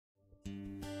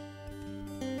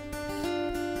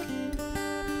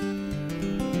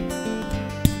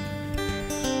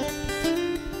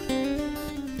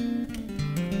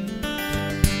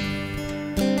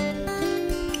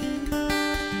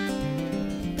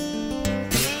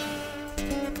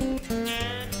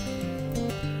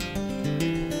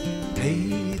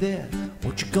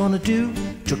what you gonna do?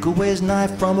 Took away his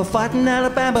knife from a fight in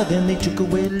Alabama, then they took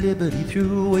away liberty,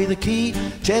 threw away the key,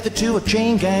 tethered to a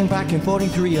chain gang back in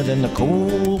 43, and then the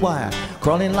cold wire,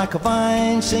 crawling like a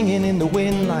vine, singing in the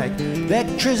wind like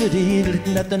electricity,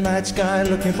 looking at the night sky,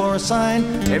 looking for a sign.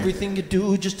 Everything you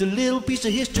do, just a little piece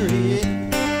of history.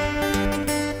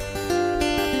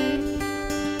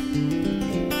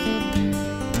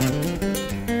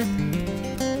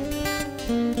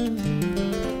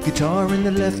 Guitar in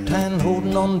the left hand,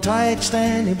 holding on tight,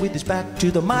 standing with his back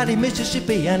to the mighty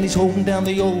Mississippi, and he's holding down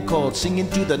the old chord, singing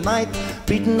to the night,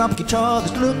 beating up guitar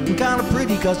that's looking kinda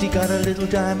pretty, cause he got a little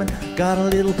diamond, got a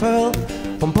little pearl,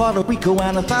 from Puerto Rico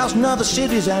and 1,000 other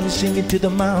cities, and he's singing to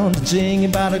the mountains, singing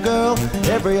about a girl.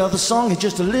 Every other song is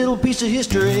just a little piece of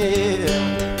history.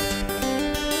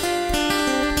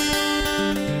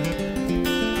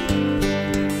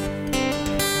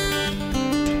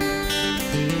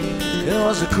 It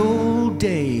was a cold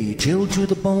day, chilled to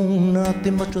the bone,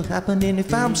 nothing much was happening, he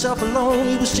found himself alone.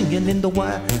 He was singing in the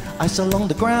white ice along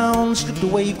the ground, slipped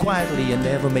away quietly and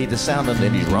never made a sound. And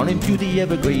then he's running through the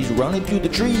everglades, running through the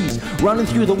trees, running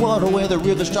through the water where the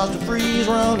river starts to freeze,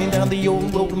 running down the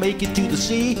old road to make it to the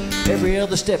sea. Every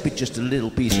other step is just a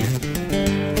little piece of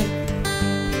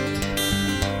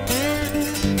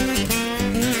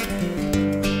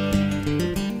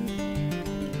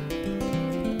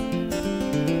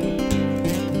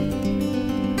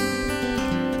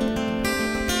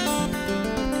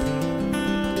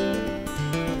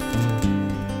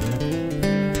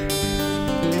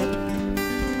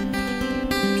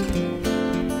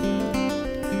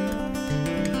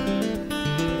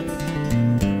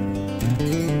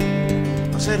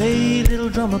said, hey, little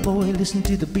drummer boy, listen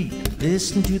to the beat,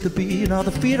 listen to the beat. Now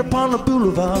the feet upon the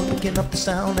boulevard, picking up the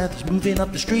sound as it's moving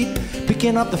up the street,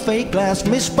 picking up the fake glass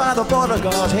missed by the border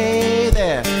guards. Hey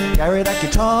there, carry that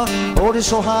guitar, hold it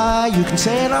so high, you can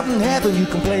say it up in heaven, you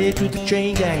can play it to the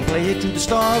chain gang, play it to the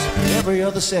stars. Every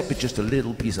other step is just a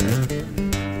little piece of it.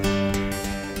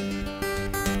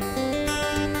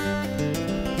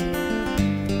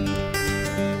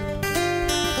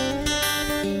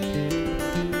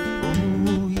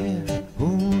 Oh yeah,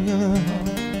 oh yeah,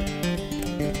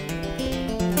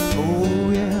 oh yeah,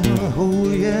 oh yeah,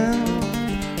 oh yeah,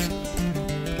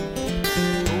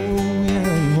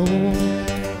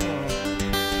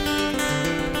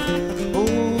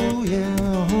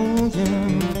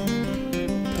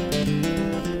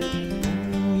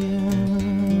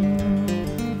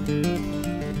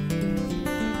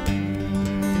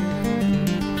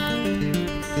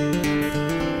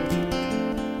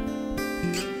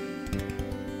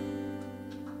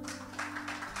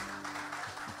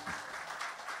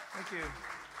 Thank you.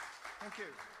 Thank you.